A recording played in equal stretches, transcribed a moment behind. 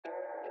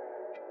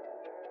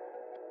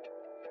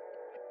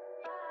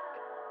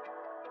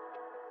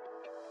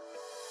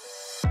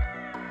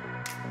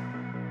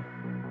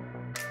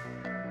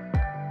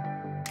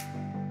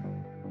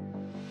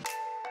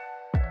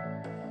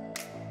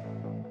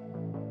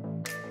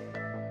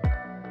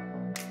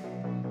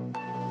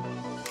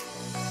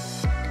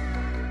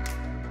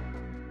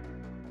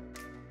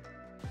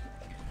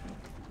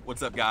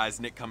What's up guys,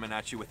 Nick coming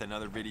at you with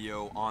another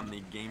video on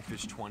the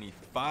Gamefish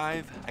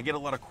 25. I get a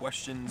lot of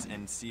questions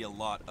and see a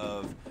lot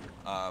of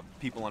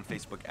people on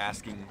Facebook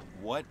asking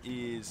what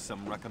is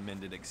some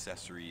recommended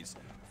accessories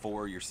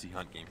for your Sea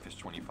Hunt Gamefish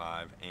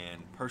 25,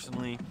 and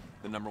personally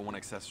the number one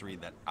accessory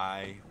that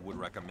I would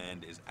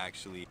recommend is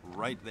actually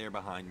right there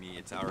behind me.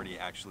 It's already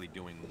actually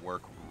doing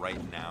work right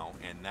now,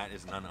 and that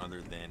is none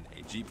other than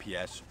a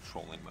GPS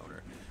trolling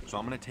motor. So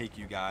I'm going to take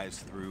you guys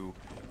through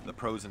the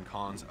pros and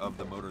cons of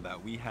the motor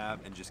that we have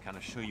and just kind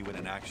of show you it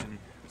in action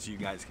so you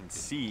guys can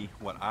see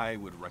what I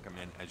would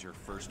recommend as your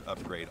first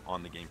upgrade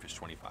on the Gamefish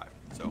 25.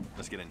 So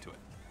let's get into it.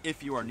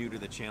 If you are new to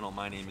the channel,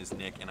 my name is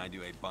Nick and I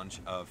do a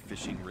bunch of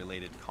fishing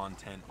related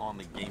content on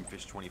the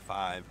Gamefish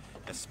 25.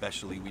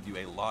 Especially we do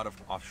a lot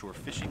of offshore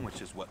fishing,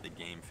 which is what the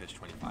Gamefish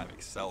 25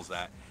 excels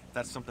at. If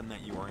that's something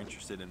that you are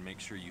interested in,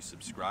 make sure you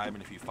subscribe,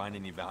 and if you find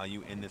any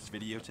value in this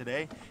video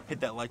today, hit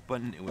that like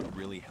button. It would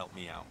really help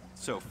me out.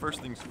 So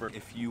first things first,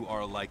 if you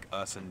are like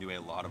us and do a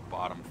lot of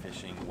bottom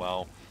fishing,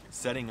 well,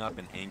 setting up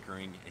and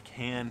anchoring, it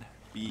can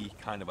be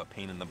kind of a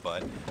pain in the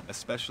butt,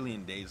 especially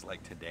in days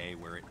like today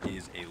where it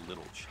is a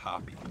little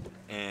choppy.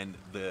 And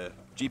the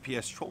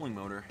GPS trolling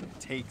motor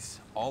takes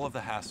all of the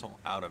hassle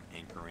out of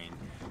anchoring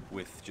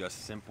with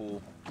just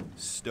simple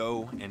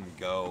stow and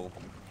go,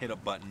 hit a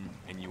button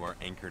and you are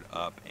anchored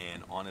up.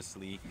 And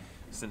honestly,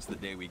 since the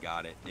day we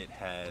got it, it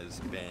has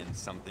been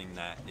something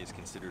that is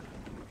considered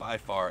by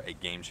far a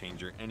game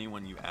changer.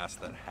 Anyone you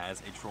ask that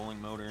has a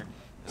trolling motor,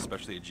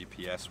 especially a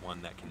GPS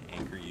one that can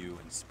anchor you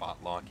and spot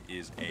lock,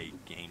 is a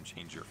game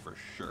changer for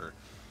sure.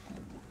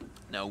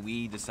 Now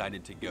we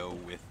decided to go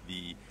with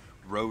the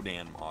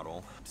Rhodan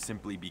model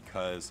simply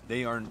because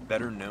they are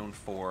better known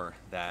for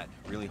that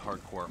really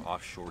hardcore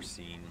offshore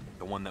scene.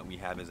 The one that we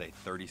have is a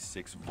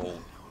 36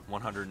 volt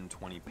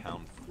 120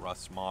 pound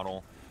thrust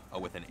model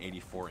with an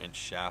 84-inch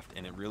shaft,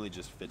 and it really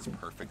just fits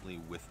perfectly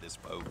with this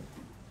boat.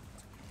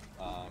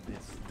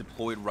 It's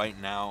deployed right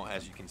now.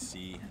 As you can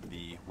see,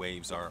 the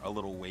waves are a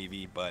little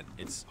wavy, but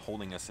it's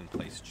holding us in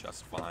place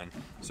just fine.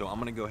 So I'm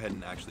gonna go ahead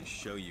and actually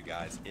show you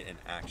guys it in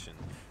action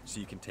so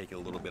you can take a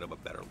little bit of a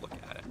better look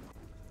at it.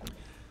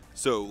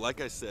 So like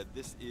I said,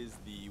 this is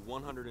the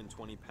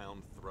 120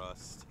 pound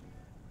thrust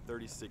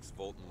 36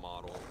 volt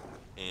model,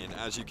 and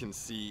as you can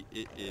see,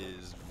 it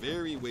is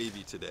very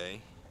wavy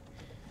today.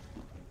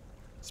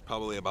 It's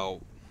probably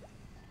about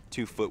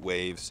 2 foot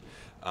waves,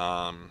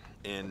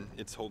 and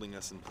it's holding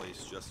us in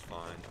place just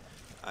fine.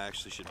 I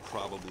actually should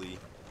probably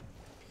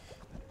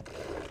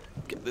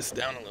get this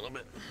down a little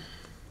bit.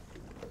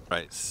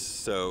 Right,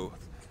 so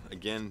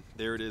again,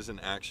 there it is in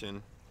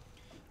action.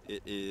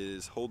 It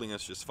is holding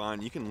us just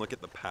fine. You can look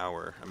at the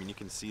power. I mean, you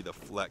can see the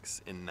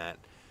flex in that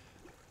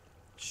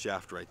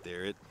shaft right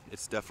there.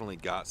 It's definitely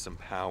got some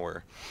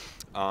power,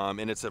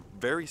 and it's a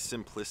very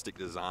simplistic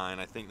design.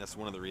 I think that's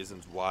one of the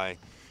reasons why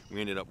we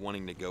ended up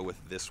wanting to go with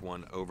this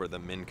one over the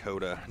Minn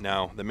Kota.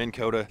 Now the Minn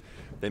Kota,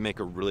 they make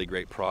a really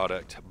great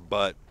product,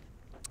 but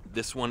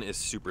this one is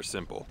super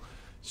simple.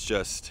 It's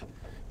just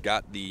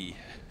got the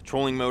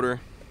trolling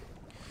motor,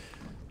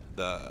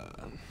 the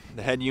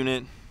head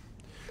unit,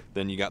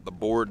 then you got the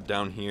board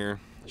down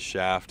here,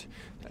 shaft.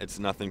 It's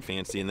nothing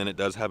fancy, and then it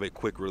does have a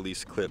quick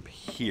release clip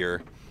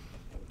here,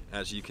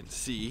 as you can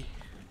see.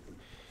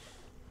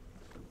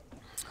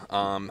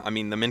 I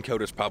mean, the Minn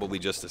Kota is probably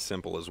just as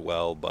simple as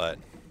well, but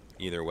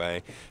either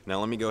way. Now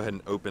let me go ahead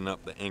and open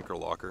up the anchor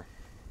locker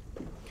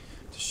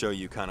to show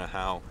you kind of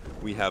how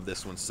we have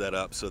this one set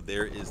up. So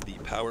there is the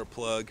power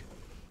plug,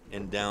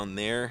 and down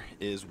there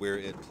is where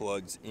it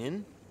plugs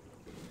in.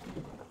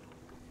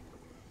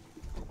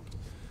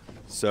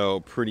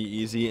 So pretty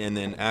easy. And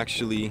then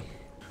actually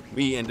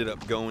we ended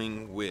up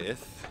going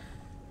with,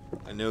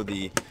 I know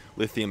the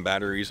lithium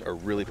batteries are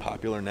really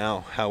popular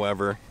now,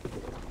 however,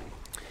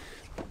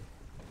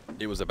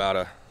 it was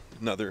about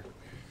another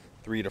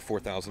 $3,000 to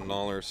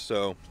 $4,000.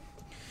 So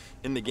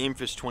in the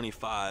Gamefish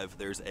 25,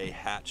 there's a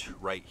hatch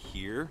right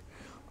here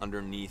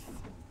underneath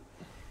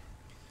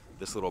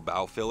this little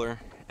bow filler.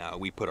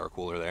 We put our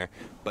cooler there,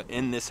 but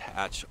in this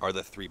hatch are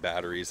the 3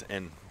 batteries,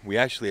 and we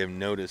actually have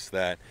noticed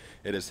that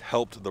it has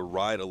helped the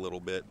ride a little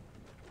bit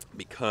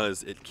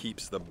because it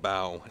keeps the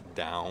bow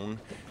down,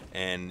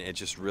 and it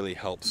just really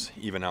helps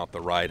even out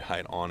the ride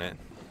height on it.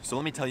 So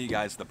let me tell you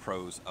guys the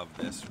pros of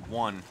this.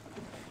 One,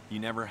 you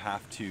never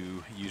have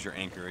to use your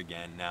anchor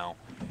again. Now,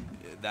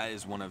 that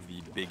is one of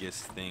the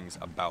biggest things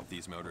about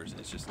these motors,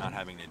 is just not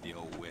having to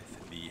deal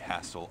with the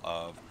hassle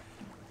of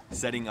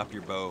setting up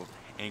your boat,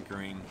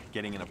 anchoring,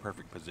 getting in a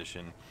perfect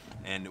position.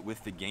 And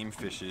with the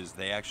Gamefishes,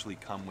 they actually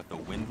come with a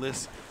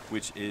windlass,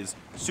 which is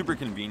super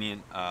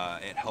convenient.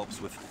 It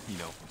helps with, you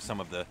know, some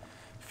of the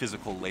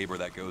physical labor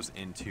that goes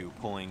into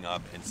pulling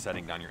up and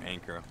setting down your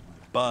anchor.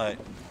 But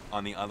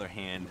on the other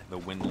hand, the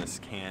windlass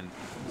can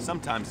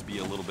sometimes be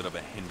a little bit of a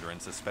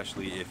hindrance,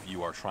 especially if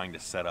you are trying to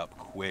set up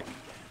quick.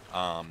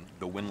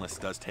 The windlass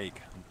does take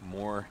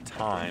more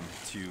time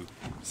to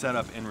set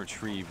up and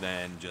retrieve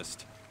than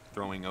just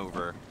throwing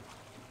over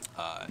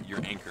your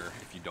anchor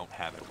if you don't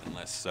have it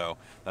windlass. So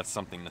that's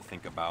something to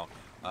think about.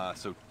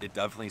 So it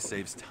definitely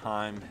saves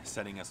time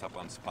setting us up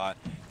on spot.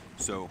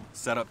 So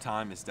setup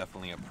time is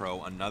definitely a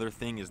pro. Another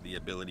thing is the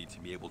ability to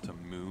be able to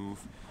move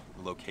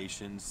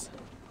locations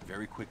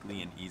very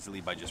quickly and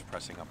easily by just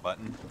pressing a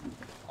button.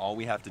 All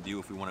we have to do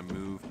if we want to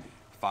move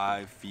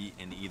 5 feet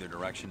in either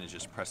direction is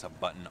just press a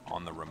button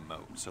on the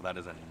remote. So that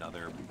is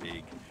another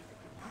big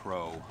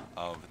pro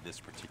of this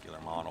particular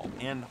model.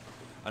 And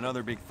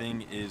another big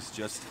thing is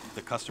just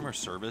the customer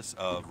service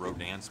of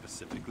Rhodan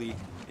specifically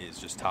is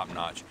just top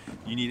notch.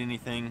 You need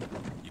anything,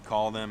 you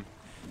call them,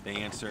 they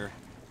answer,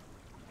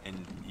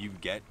 and you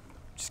get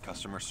just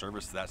customer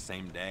service that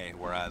same day.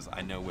 Whereas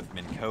I know with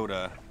Minn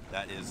Kota,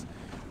 that is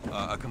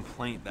a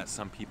complaint that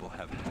some people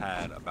have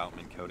had about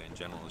Minn Kota in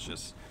general, is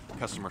just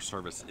customer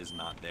service is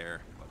not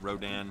there. But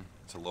Rhodan,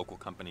 it's a local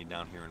company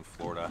down here in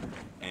Florida,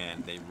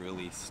 and they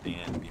really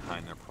stand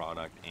behind their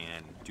product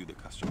and do the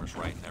customers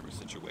right in every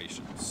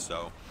situation.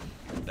 So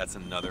that's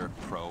another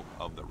pro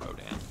of the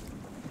Rhodan.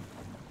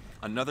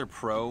 Another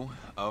pro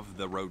of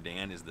the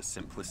Rhodan is the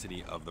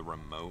simplicity of the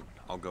remote.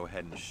 I'll go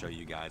ahead and show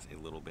you guys a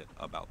little bit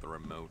about the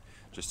remote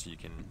just so you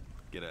can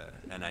get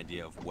an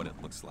idea of what it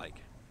looks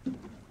like.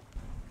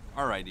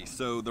 Alrighty,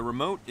 so the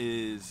remote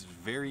is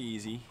very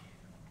easy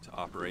to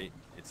operate.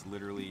 It's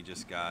literally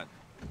just got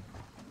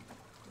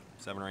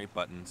 7 or 8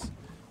 buttons.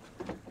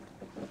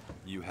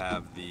 You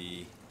have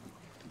the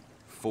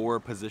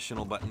 4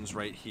 positional buttons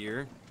right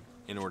here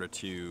in order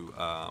to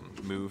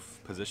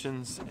move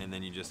positions, and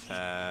then you just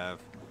have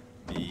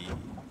the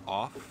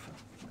off,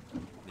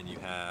 then you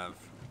have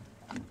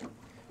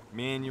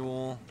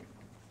manual,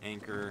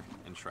 anchor,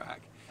 and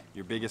track.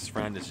 Your biggest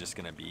friend is just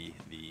going to be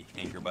the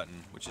anchor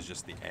button, which is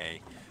just the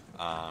A.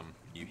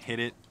 You hit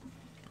it,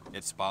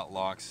 it spot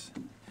locks.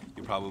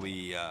 You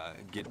probably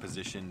get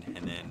positioned,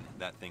 and then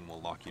that thing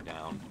will lock you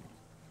down.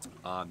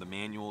 The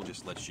manual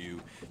just lets you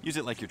use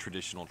it like your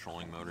traditional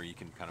trolling motor. You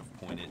can kind of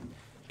point it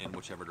in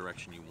whichever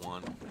direction you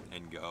want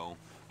and go.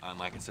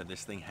 Like I said,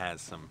 this thing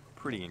has some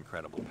pretty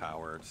incredible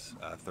power. It's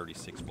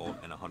 36 volt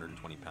and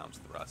 120 pounds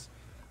thrust.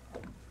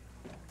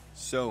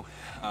 So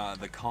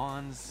the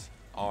cons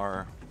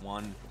are,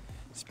 one,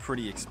 it's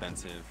pretty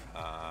expensive.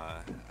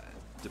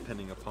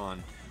 Depending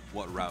upon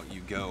what route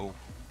you go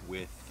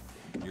with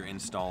your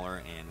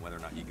installer and whether or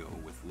not you go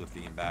with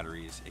lithium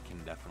batteries, it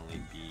can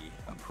definitely be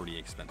a pretty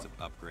expensive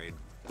upgrade.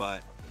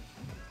 But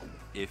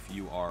if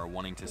you are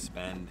wanting to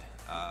spend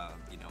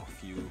you know, a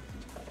few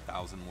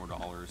 $1,000 more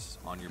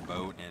on your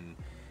boat and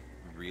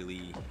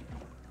really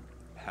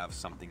have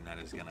something that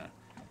is gonna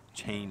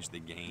change the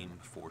game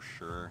for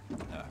sure,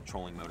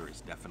 trolling motor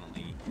is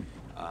definitely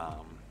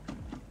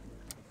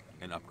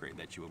an upgrade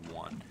that you would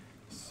want.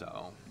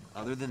 So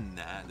other than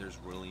that, there's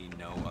really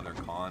no other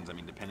cons. I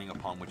mean, depending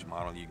upon which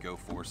model you go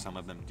for, some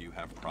of them do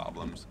have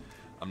problems.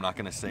 I'm not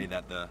gonna say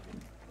that the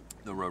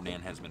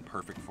Rhodan has been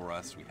perfect for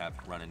us. We have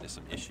run into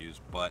some issues,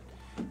 but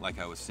like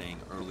I was saying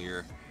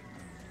earlier,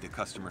 the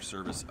customer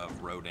service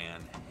of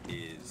Rhodan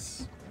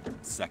is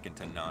second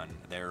to none.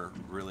 They're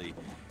really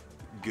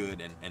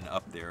good and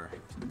up there,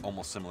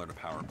 almost similar to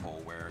Power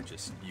Pole, where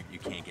just you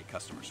can't get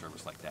customer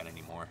service like that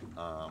anymore.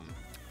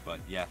 But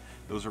yeah,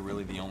 those are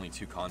really the only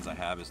 2 cons I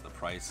have, is the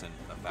price and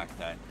the fact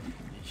that,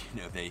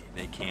 you know,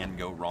 they can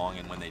go wrong,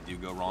 and when they do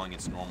go wrong,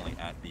 it's normally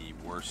at the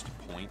worst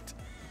point.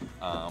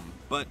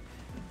 But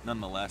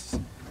nonetheless,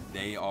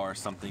 they are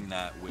something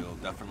that will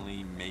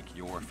definitely make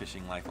your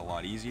fishing life a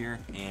lot easier,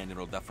 and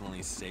it'll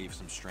definitely save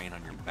some strain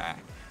on your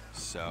back.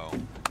 So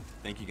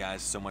thank you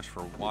guys so much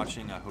for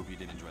watching. I hope you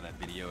did enjoy that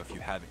video. If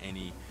you have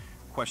any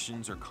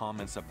questions or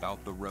comments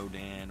about the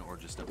Rhodan or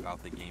just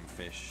about the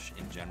Gamefish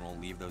in general,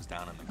 leave those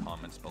down in the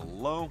comments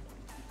below.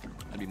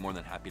 I'd be more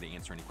than happy to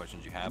answer any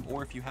questions you have.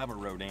 Or if you have a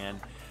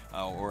Rhodan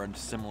or a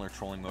similar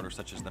trolling motor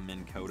such as the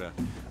Minn Kota,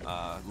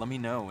 let me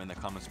know in the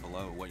comments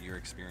below what your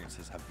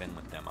experiences have been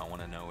with them. I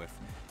want to know if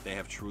they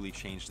have truly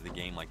changed the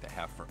game like they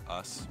have for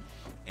us.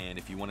 And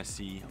if you want to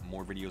see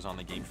more videos on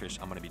the Gamefish,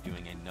 I'm going to be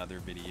doing another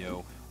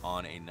video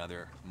on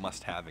another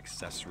must-have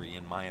accessory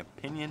in my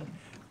opinion.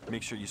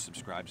 Make sure you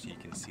subscribe so you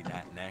can see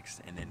that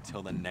next. And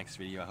until the next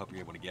video, I hope you're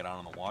able to get out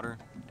on the water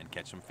and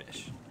catch some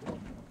fish.